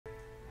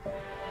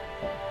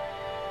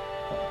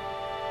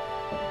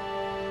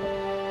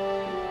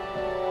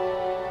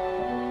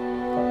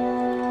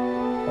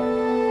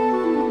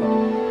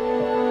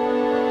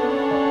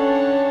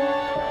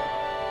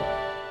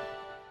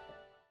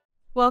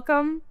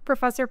welcome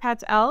Professor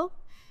Patel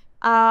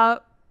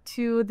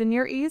to the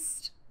Near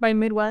East by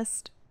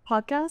Midwest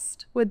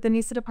podcast with the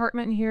NISA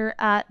department here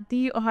at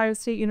The Ohio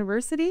State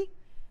University.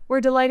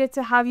 We're delighted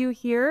to have you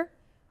here.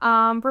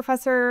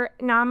 Professor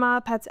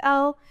Nama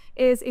Patel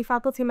is a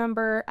faculty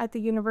member at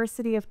the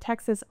University of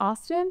Texas,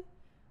 Austin,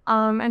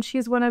 and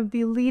she's one of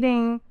the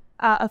leading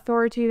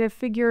authoritative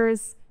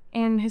figures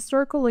in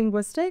historical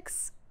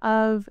linguistics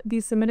of the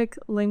Semitic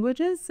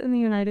languages in the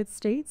United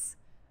States.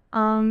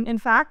 In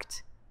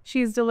fact,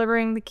 she's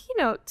delivering the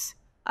keynote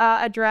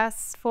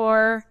address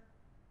for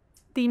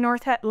the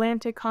North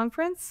Atlantic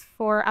Conference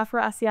for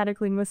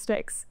Afro-Asiatic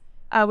Linguistics,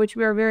 which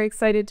we are very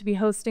excited to be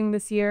hosting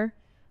this year.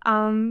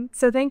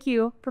 So thank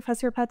you,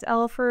 Professor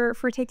Patel, for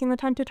taking the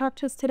time to talk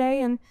to us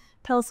today and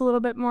tell us a little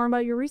bit more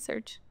about your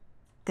research.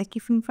 Thank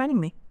you for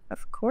inviting me.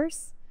 Of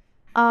course.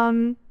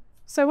 So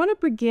I want to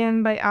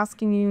begin by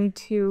asking you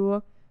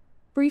to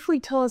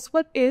briefly tell us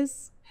what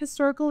is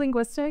historical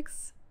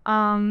linguistics,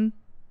 and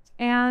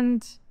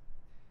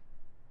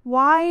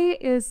why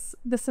is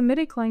the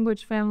Semitic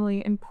language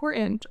family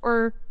important,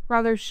 or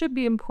rather should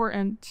be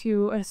important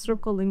to a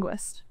historical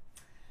linguist?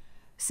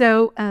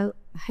 So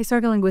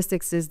historical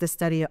linguistics is the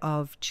study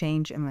of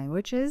change in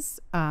languages,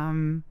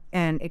 and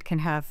it can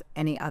have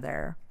any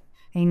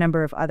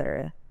number of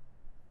other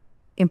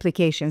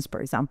implications.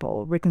 For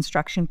example,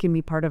 reconstruction can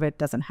be part of it,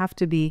 doesn't have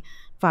to be.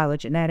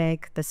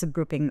 Phylogenetic, the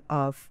subgrouping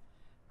of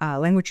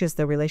languages,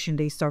 the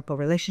historical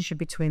relationship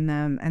between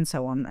them, and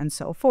so on and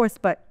so forth.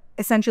 But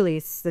essentially,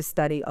 it's the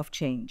study of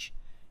change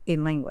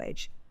in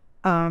language.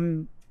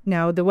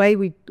 Now, the way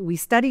we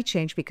study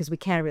change, because we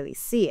can't really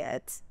see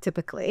it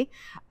typically,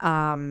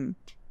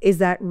 is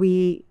that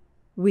we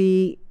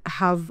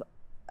have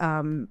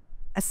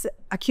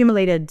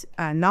accumulated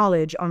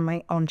knowledge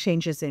on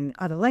changes in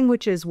other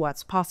languages,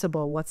 what's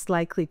possible, what's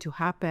likely to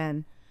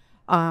happen,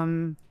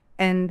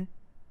 and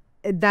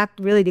that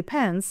really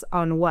depends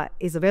on what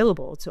is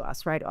available to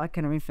us, right? What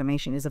kind of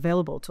information is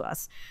available to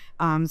us.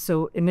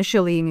 So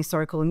initially in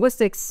historical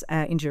linguistics,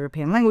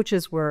 Indo-European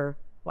languages were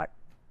what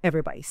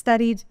everybody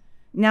studied.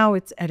 Now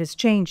it has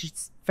changed.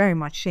 It's very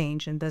much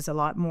changed, and there's a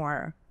lot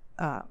more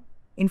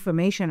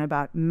information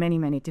about many,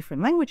 many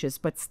different languages,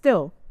 but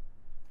still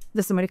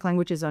the Semitic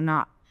languages are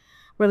not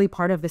really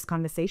part of this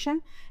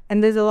conversation.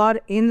 And there's a lot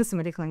in the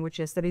Semitic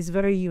languages that is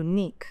very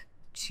unique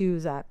to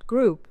that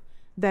group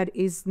that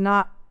is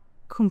not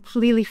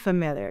completely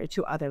familiar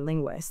to other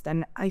linguists.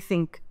 And I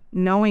think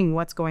knowing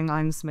what's going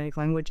on in Semitic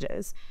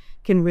languages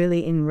can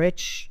really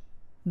enrich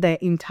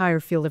the entire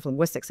field of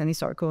linguistics, and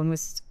historical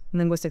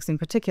linguistics in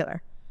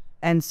particular.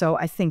 And so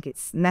I think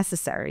it's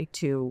necessary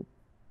to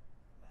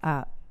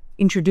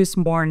introduce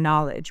more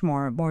knowledge,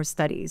 more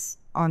studies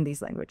on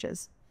these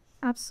languages.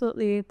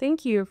 Absolutely.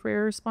 Thank you for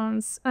your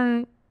response.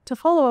 And to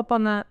follow up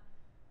on that,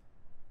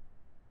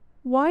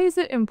 why is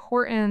it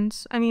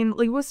important? I mean,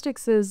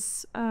 linguistics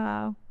is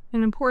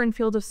an important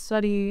field of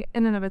study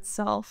in and of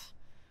itself,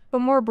 but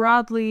more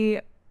broadly,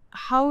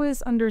 how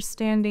is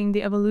understanding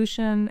the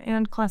evolution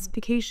and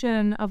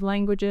classification of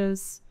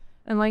languages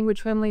and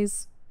language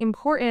families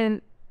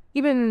important,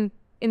 even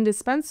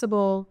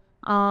indispensable,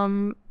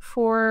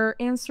 for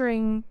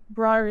answering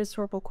broader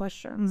historical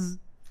questions?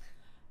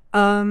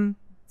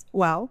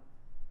 Well,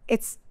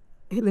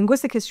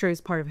 linguistic history is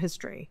part of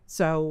history.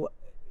 So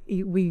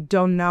we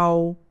don't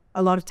know,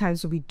 a lot of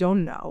times we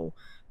don't know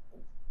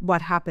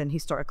what happened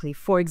historically.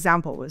 For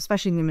example,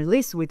 especially in the Middle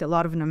East with a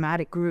lot of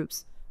nomadic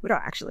groups, we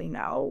don't actually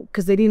know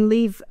because they didn't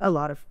leave a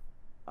lot of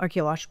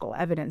archaeological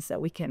evidence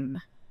that we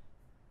can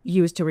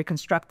use to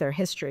reconstruct their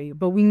history.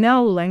 But we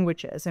know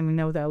languages, and we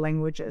know their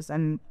languages,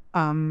 and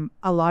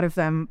a lot of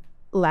them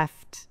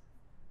left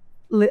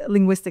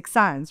linguistic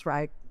signs,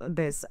 right?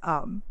 There's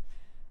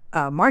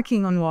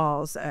marking on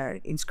walls,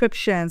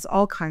 inscriptions,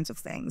 all kinds of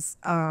things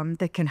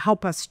that can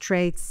help us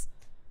trace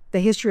the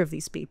history of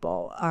these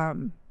people.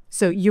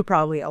 So you're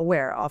probably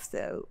aware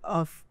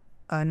of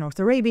North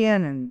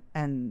Arabian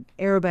and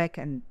Arabic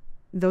and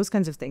those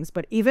kinds of things.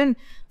 But even,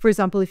 for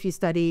example, if you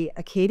study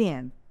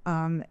Akkadian,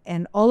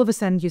 and all of a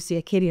sudden you see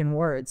Akkadian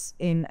words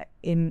not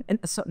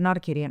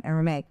Akkadian,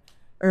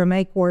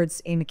 Aramaic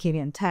words in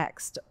Akkadian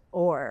text,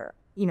 or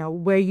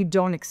where you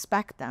don't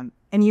expect them,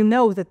 and you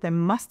know that there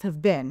must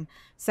have been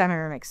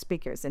Semi-Aramaic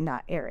speakers in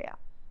that area,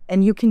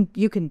 and you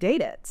can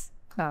date it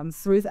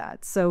through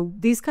that. So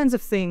these kinds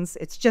of things,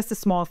 it's just a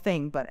small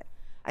thing, but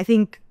I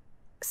think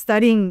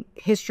studying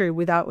history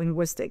without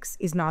linguistics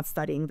is not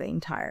studying the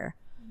entire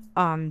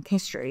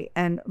history,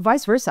 and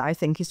vice versa. I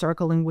think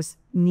historical linguists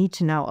need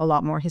to know a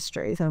lot more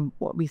history than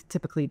what we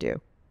typically do.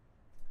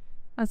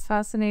 That's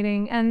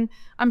fascinating, and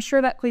I'm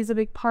sure that plays a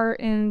big part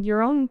in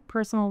your own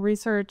personal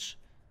research.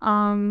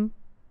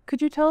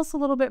 Could you tell us a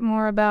little bit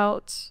more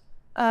about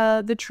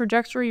the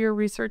trajectory your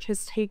research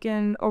has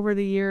taken over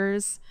the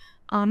years?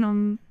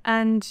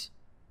 And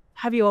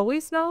have you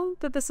always known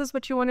that this is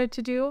what you wanted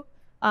to do?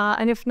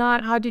 And if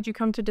not, how did you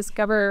come to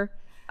discover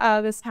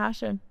this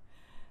passion?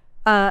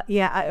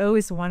 Yeah, I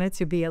always wanted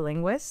to be a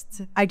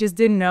linguist. I just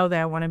didn't know that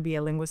I want to be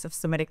a linguist of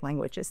Semitic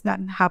languages. That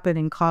happened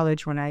in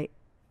college when I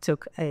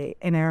took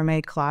an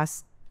Aramaic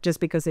class just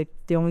because it's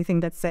the only thing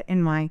that's set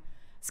in my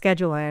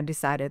schedule, and I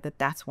decided that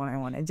that's what I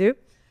want to do.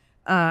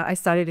 I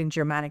studied in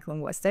Germanic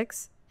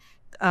linguistics.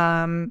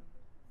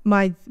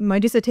 My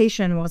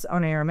dissertation was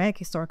on Aramaic,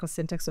 historical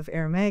syntax of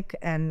Aramaic,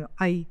 and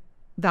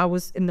that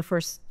was in the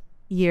first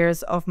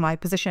years of my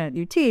position at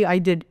UT. I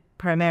did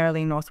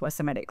primarily Northwest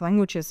Semitic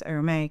languages,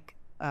 Aramaic,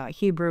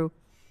 Hebrew,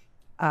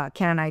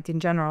 Canaanite in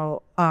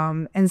general.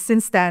 And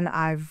since then,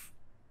 I've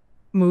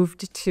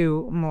moved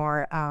to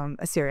more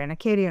Assyrian,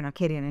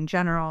 Akkadian in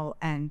general,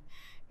 and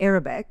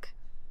Arabic.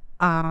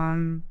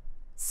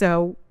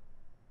 So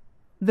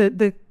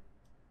the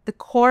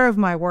core of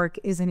my work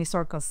is in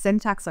historical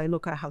syntax. I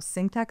look at how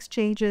syntax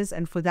changes,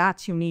 and for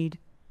that you need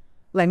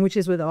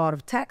languages with a lot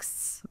of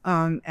texts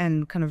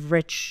and kind of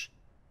rich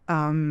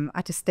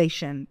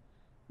attestation,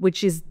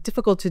 which is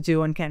difficult to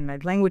do on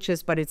Canaanite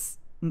languages, but it's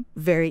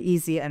very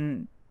easy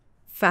and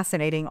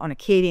fascinating on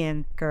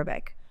Akkadian,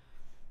 Arabic.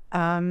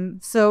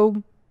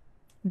 So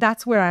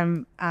that's where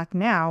I'm at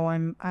now.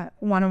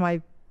 One of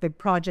my big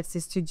projects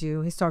is to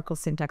do historical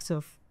syntax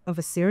of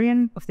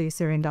Assyrian, of the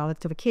Assyrian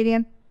dialect of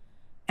Akkadian.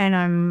 And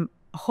I'm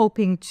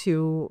hoping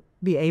to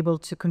be able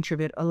to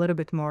contribute a little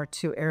bit more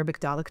to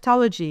Arabic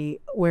dialectology,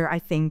 where I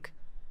think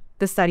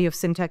the study of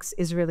syntax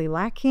is really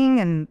lacking.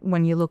 And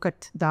when you look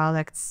at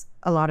dialects,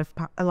 a lot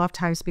of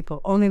times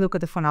people only look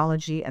at the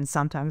phonology and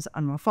sometimes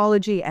on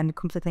morphology and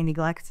completely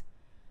neglect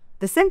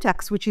the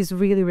syntax, which is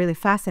really, really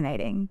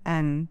fascinating.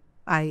 And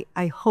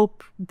I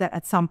hope that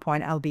at some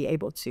point I'll be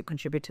able to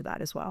contribute to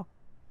that as well.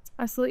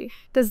 Absolutely.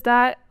 Does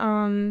that,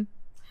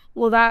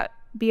 will that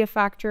be a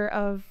factor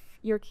of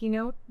your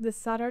keynote this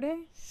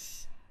Saturday?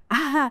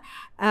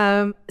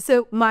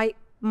 So my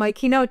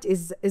keynote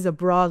is a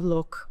broad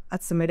look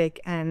at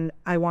Semitic, and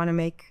I want to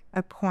make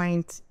a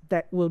point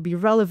that will be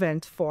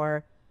relevant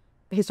for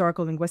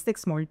historical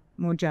linguistics more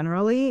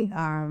generally.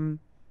 I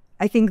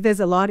think there's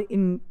a lot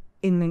in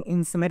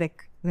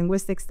Semitic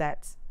linguistics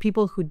that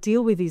people who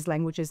deal with these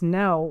languages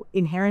know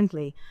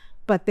inherently,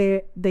 but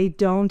they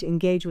don't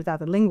engage with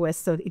other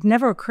linguists, so it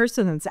never occurs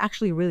to them it's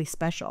actually really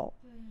special.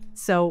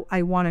 So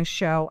I want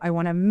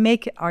to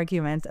make an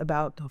argument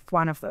about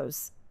one of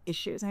those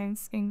issues.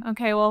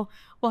 Okay, well,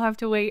 we'll have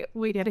to wait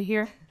to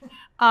hear.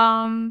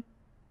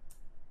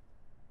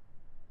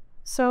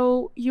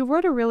 So you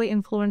wrote a really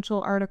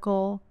influential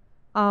article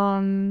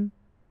called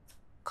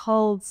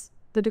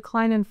 "The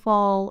Decline and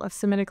Fall of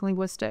Semitic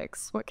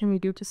Linguistics. What Can We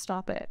Do to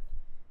Stop It?"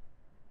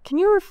 Can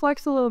you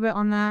reflect a little bit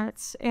on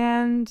that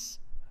and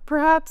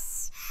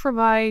perhaps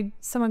provide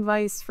some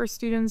advice for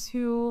students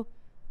who,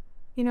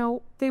 you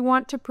know, they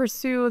want to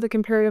pursue the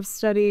comparative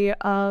study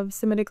of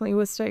Semitic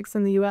linguistics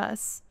in the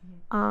U.S.,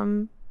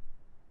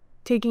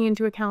 taking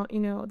into account, you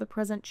know, the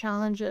present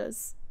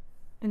challenges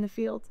in the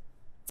field?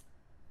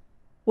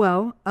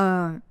 Well,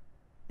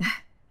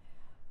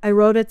 I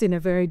wrote it in a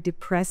very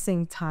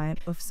depressing time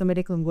of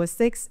Semitic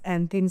linguistics,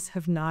 and things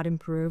have not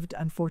improved,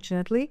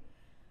 unfortunately.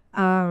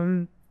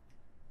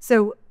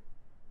 So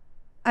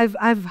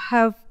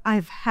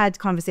I've had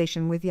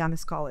conversation with young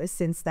scholars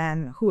since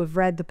then who have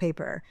read the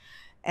paper,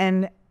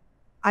 and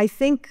I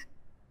think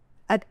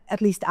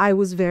at least I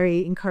was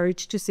very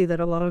encouraged to see that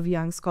a lot of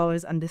young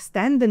scholars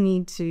understand the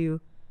need to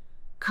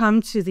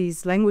come to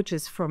these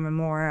languages from a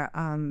more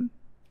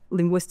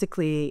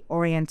linguistically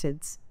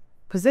oriented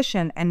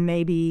position, and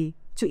maybe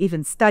to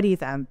even study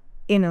them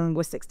in a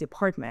linguistics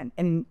department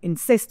and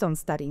insist on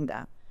studying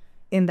them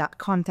in that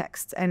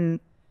context. And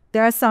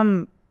there are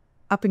some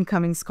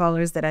up-and-coming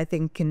scholars that I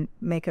think can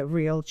make a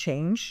real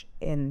change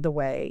in the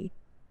way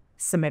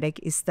Semitic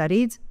is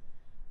studied.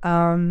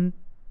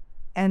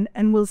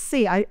 And we'll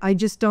see. I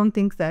just don't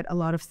think that a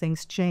lot of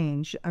things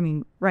change. I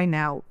mean, right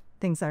now,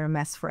 things are a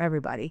mess for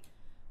everybody.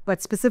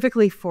 But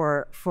specifically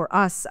for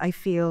us, I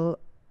feel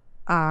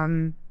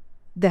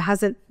there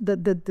hasn't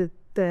the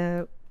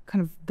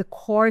kind of the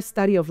core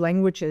study of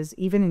languages,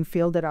 even in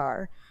fields that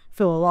are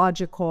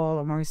philological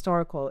or more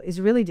historical,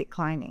 is really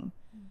declining.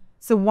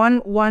 So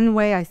one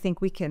way I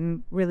think we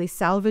can really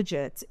salvage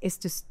it is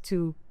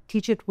to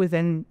teach it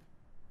within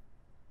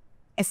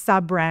a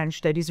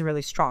sub-branch that is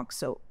really strong.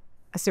 So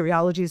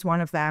Assyriology is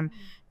one of them,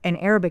 and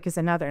Arabic is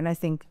another. And I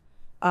think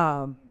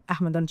Ahmed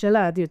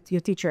Angelad, your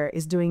teacher,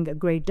 is doing a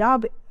great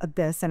job at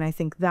this, and I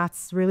think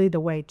that's really the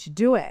way to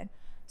do it.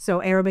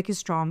 So Arabic is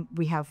strong.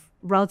 We have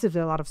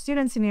relatively a lot of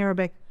students in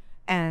Arabic,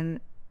 and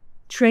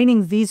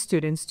training these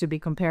students to be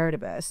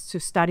comparativists, to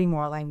study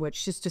more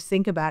language, just to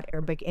think about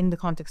Arabic in the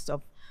context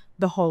of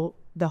the whole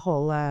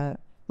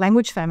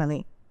language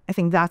family. I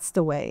think that's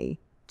the way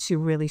to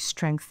really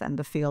strengthen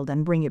the field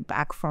and bring it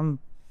back from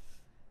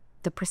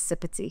the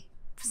precipice.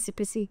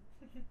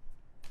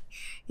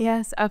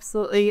 Yes,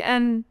 absolutely.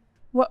 And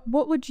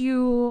what would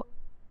you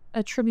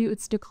attribute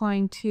its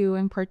decline to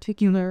in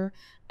particular?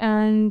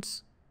 And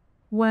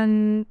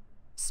when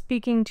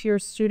speaking to your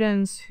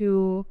students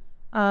who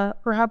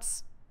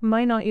perhaps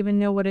might not even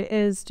know what it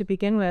is to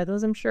begin with,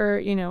 as I'm sure,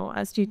 you know,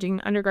 as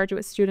teaching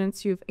undergraduate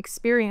students you've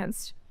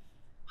experienced,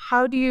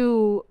 how do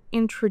you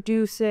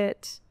introduce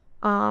it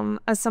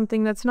as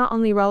something that's not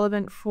only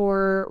relevant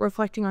for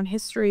reflecting on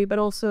history, but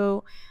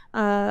also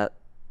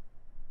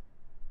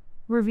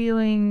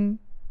revealing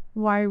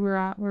why we're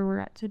at where we're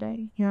at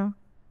today. Yeah.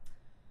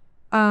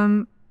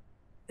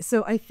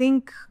 So I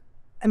think,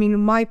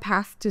 my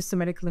path to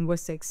Semitic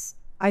linguistics,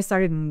 I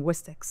started in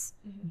linguistics,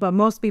 but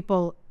most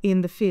people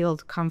in the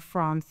field come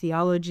from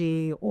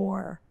theology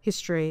or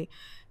history,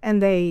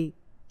 and they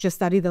just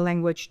study the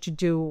language to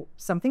do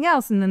something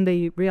else. And then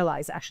they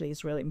realize actually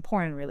it's really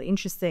important, really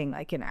interesting.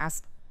 I can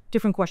ask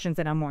different questions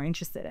that I'm more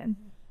interested in.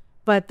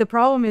 But the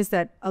problem is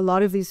that a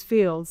lot of these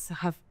fields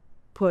have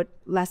put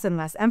less and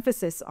less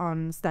emphasis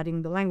on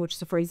studying the language.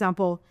 So for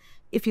example,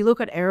 if you look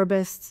at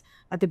Arabists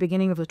at the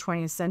beginning of the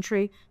 20th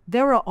century,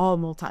 they were all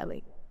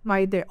multilingual,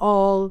 right?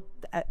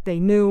 They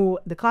knew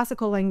the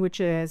classical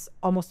languages,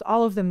 almost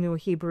all of them knew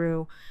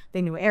Hebrew,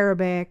 they knew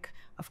Arabic,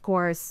 of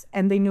course,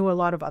 and they knew a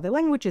lot of other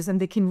languages,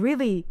 and they can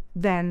really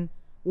then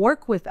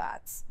work with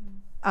that.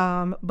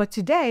 But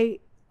today,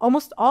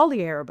 almost all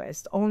the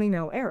Arabists only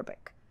know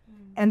Arabic.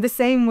 And the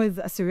same with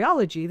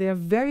Assyriology. There are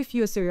very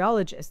few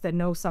Assyriologists that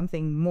know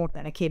something more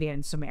than Akkadian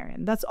and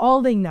Sumerian. That's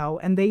all they know.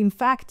 And they, in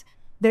fact,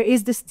 there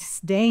is this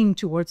disdain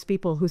towards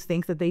people who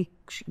think that they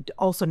should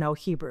also know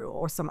Hebrew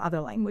or some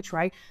other language,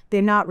 right?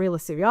 They're not real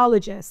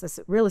Assyriologists.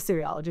 Real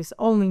Assyriologists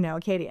only know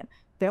Akkadian.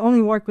 They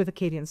only work with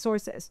Akkadian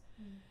sources.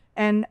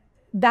 And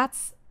that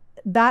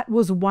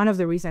was one of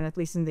the reasons, at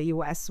least in the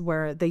US,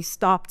 where they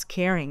stopped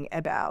caring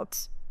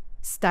about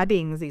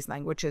studying these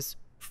languages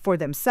for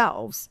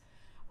themselves.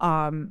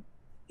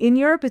 In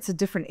Europe, it's a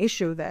different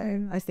issue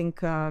there. I think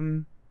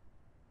the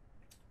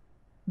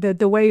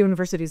way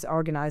universities are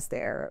organized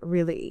there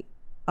really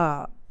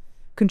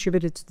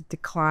contributed to the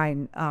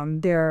decline.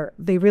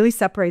 They really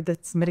separate the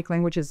Semitic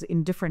languages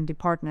in different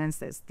departments.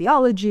 There's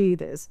theology,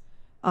 there's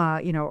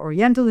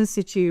Oriental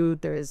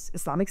Institute, there's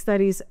Islamic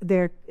studies.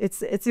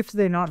 It's if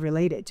they're not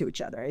related to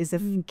each other, as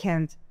if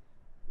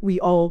we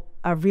all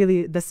are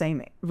really the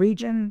same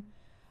region.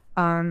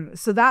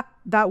 So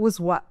that was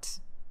what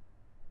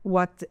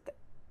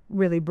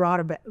really brought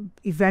about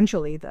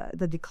eventually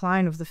the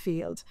decline of the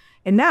field.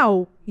 And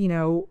now,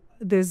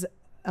 there's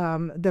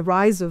the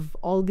rise of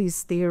all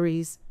these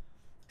theories.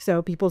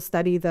 So people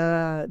study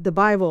the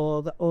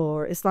Bible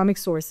or Islamic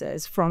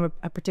sources from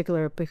a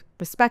particular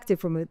perspective,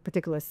 from a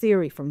particular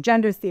theory, from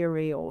gender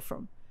theory or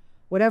from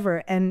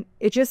whatever. And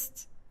it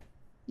just,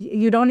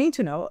 you don't need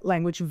to know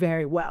language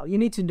very well. You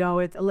need to know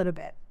it a little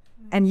bit.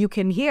 And you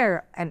can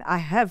hear, and I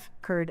have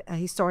heard a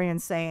historian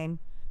saying,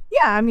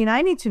 yeah,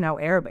 I need to know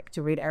Arabic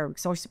to read Arabic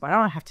sources, but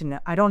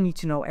I don't need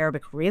to know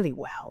Arabic really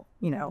well,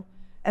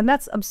 And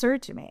that's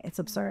absurd to me. It's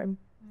absurd.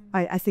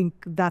 I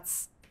think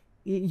that's,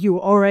 you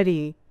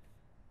already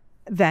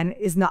then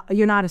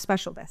you're not a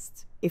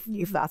specialist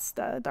if that's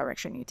the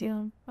direction you take.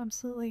 Yeah,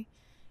 absolutely.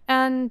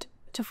 And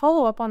to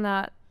follow up on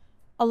that,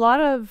 a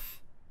lot of,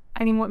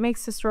 what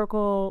makes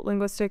historical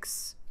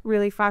linguistics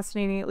really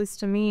fascinating, at least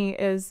to me,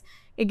 is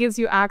it gives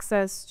you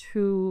access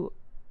to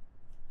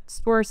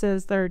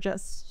sources that are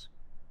just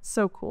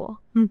so cool.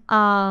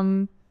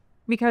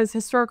 Because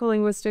historical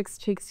linguistics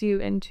takes you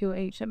into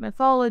ancient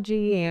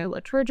mythology,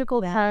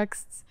 liturgical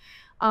texts.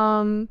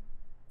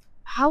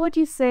 How would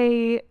you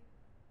say,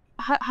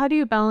 how do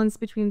you balance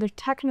between the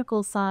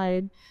technical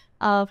side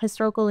of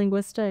historical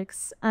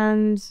linguistics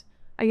and,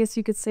 I guess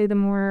you could say, the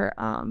more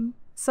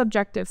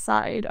subjective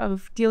side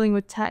of dealing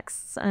with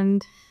texts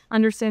and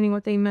understanding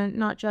what they meant,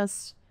 not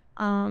just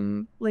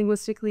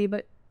linguistically,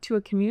 but to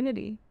a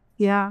community?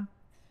 Yeah.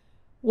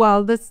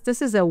 Well,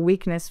 this is a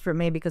weakness for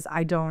me because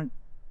I'm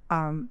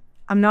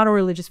not a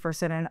religious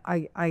person, and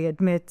I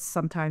admit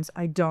sometimes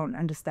I don't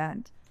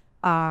understand.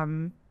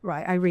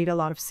 Right, I read a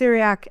lot of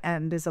Syriac,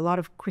 and there's a lot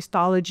of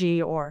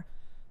Christology or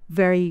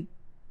very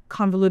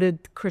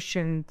convoluted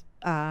Christian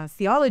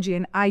theology,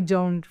 and I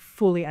don't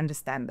fully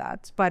understand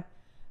that. But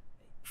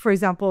for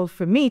example,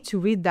 for me to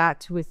read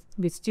that with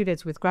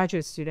students, with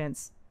graduate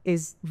students,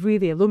 is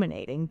really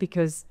illuminating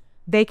because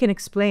they can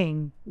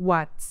explain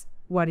what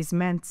is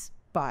meant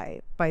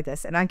by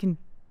this, and I can,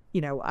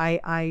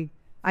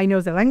 I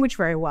know the language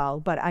very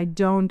well, but I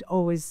don't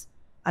always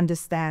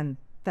understand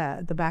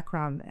the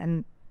background,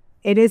 and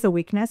it is a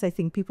weakness. I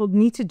think people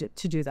need to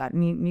do that,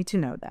 need to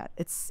know that.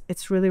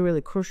 It's really, really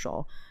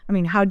crucial.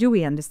 How do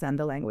we understand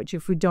the language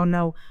if we don't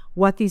know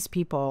what these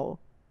people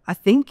are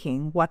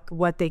thinking,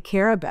 what they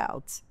care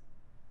about?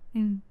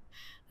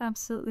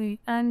 Absolutely.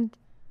 And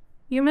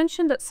you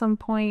mentioned at some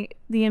point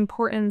the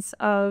importance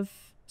of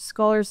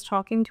scholars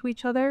talking to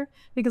each other,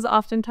 because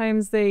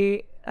oftentimes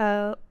they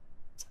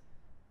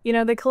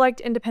they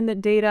collect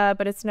independent data,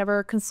 but it's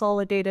never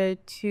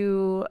consolidated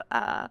to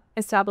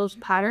establish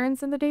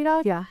patterns in the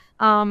data. Yeah.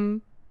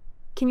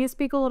 Can you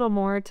speak a little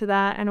more to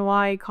that and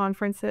why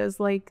conferences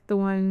like the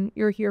one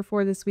you're here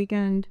for this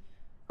weekend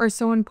are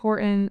so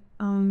important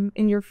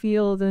in your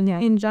field and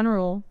in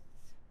general?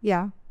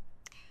 Yeah.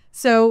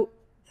 So,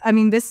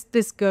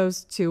 this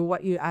goes to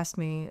what you asked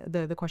me,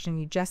 the question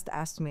you just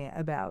asked me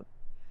about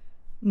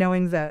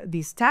knowing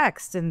these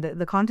texts and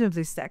the content of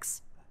these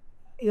texts.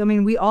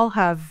 We all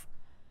have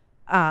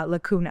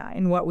lacuna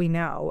in what we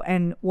know,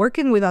 and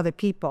working with other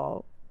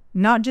people,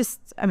 not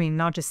just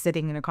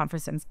sitting in a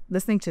conference and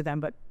listening to them,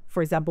 but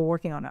for example,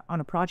 working on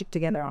a project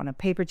together, on a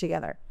paper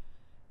together,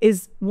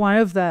 is one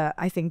of the,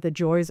 I think, the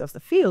joys of the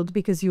field,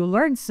 because you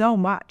learn so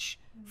much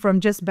from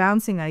just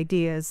bouncing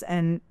ideas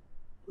and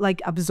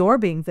like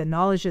absorbing the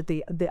knowledge that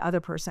the other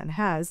person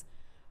has.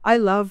 I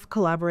love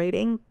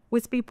collaborating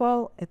with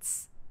people. It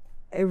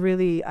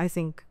really, I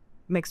think,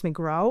 makes me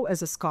grow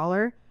as a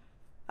scholar.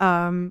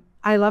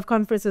 I love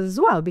conferences as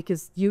well,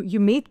 because you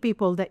meet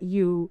people that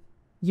you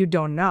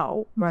don't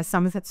know. Or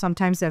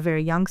sometimes they're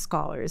very young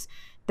scholars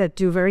that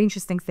do very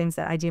interesting things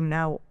that I didn't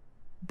know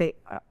they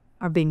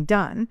are being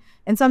done.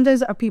 And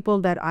sometimes are people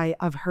that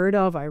I've heard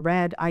of, I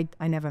read, I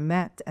never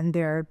met, and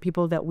they're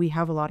people that we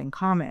have a lot in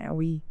common,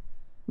 and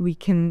we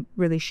can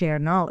really share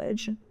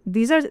knowledge.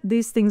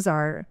 These things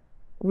are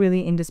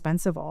really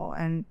indispensable,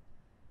 and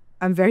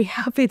I'm very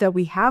happy that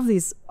we have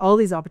all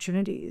these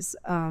opportunities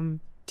to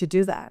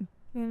do that.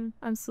 Yeah,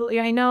 absolutely.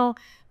 I know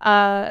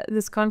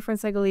this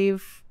conference, I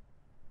believe,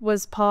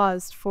 was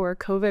paused for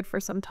COVID for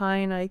some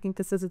time. I think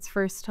this is its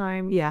first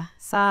time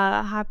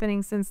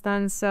happening since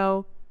then.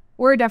 So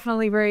we're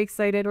definitely very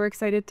excited. We're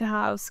excited to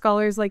have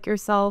scholars like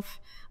yourself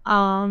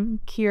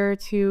here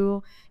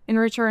to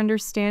enrich our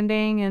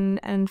understanding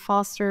and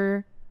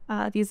foster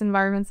these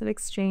environments of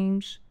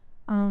exchange.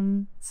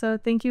 So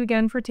thank you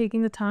again for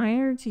taking the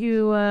time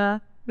to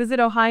visit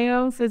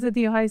Ohio, visit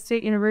the Ohio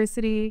State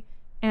University,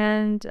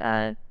 and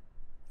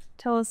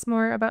tell us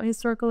more about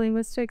historical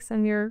linguistics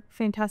and your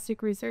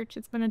fantastic research.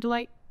 It's been a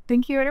delight.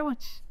 Thank you very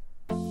much.